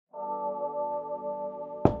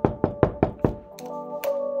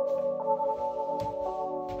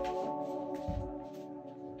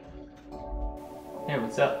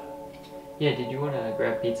What's up? Yeah, did you want to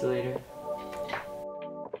grab pizza later?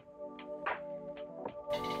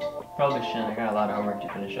 Probably shouldn't. I got a lot of homework to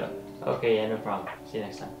finish up. Okay, yeah, no problem. See you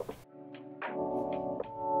next time.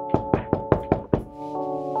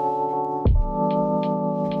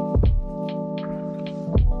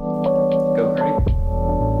 Go,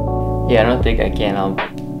 Curry? Yeah, I don't think I can. I'll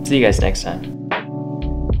see you guys next time.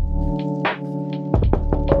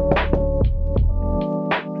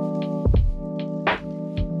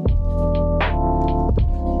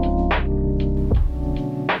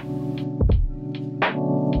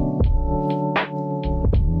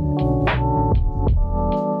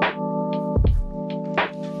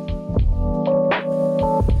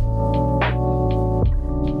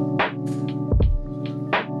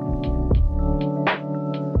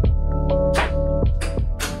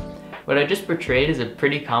 What I just portrayed is a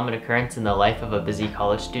pretty common occurrence in the life of a busy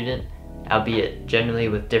college student, albeit generally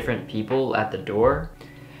with different people at the door.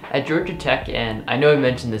 At Georgia Tech, and I know I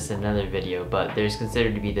mentioned this in another video, but there's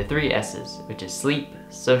considered to be the 3 S's, which is sleep,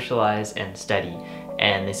 socialize, and study,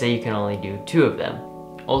 and they say you can only do 2 of them.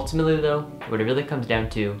 Ultimately though, what it really comes down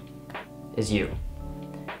to is you.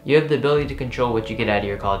 You have the ability to control what you get out of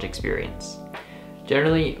your college experience.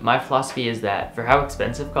 Generally, my philosophy is that for how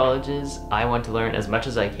expensive college is, I want to learn as much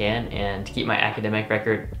as I can and keep my academic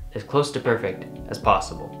record as close to perfect as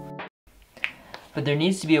possible. But there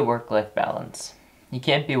needs to be a work-life balance. You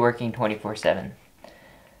can't be working 24/7.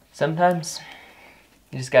 Sometimes,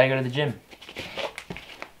 you just gotta go to the gym.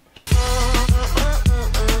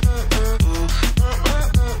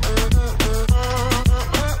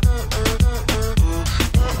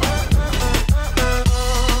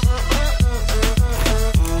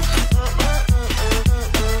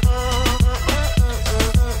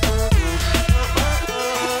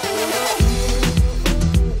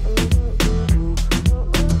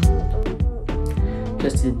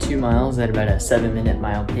 Just did 2 miles at about a 7-minute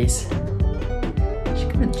mile pace.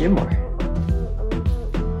 Should go to the gym more.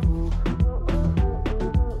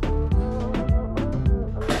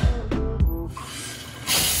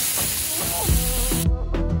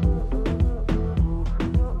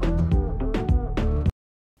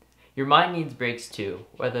 Your mind needs breaks too,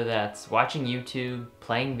 whether that's watching YouTube,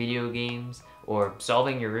 playing video games, or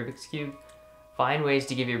solving your Rubik's Cube. Find ways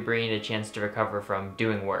to give your brain a chance to recover from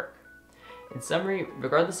doing work. In summary,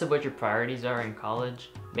 regardless of what your priorities are in college,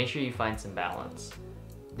 make sure you find some balance.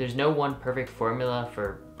 There's no one perfect formula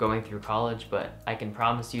for going through college, but I can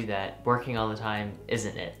promise you that working all the time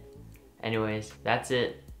isn't it. Anyways, that's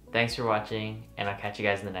it. Thanks for watching, and I'll catch you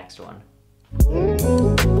guys in the next one.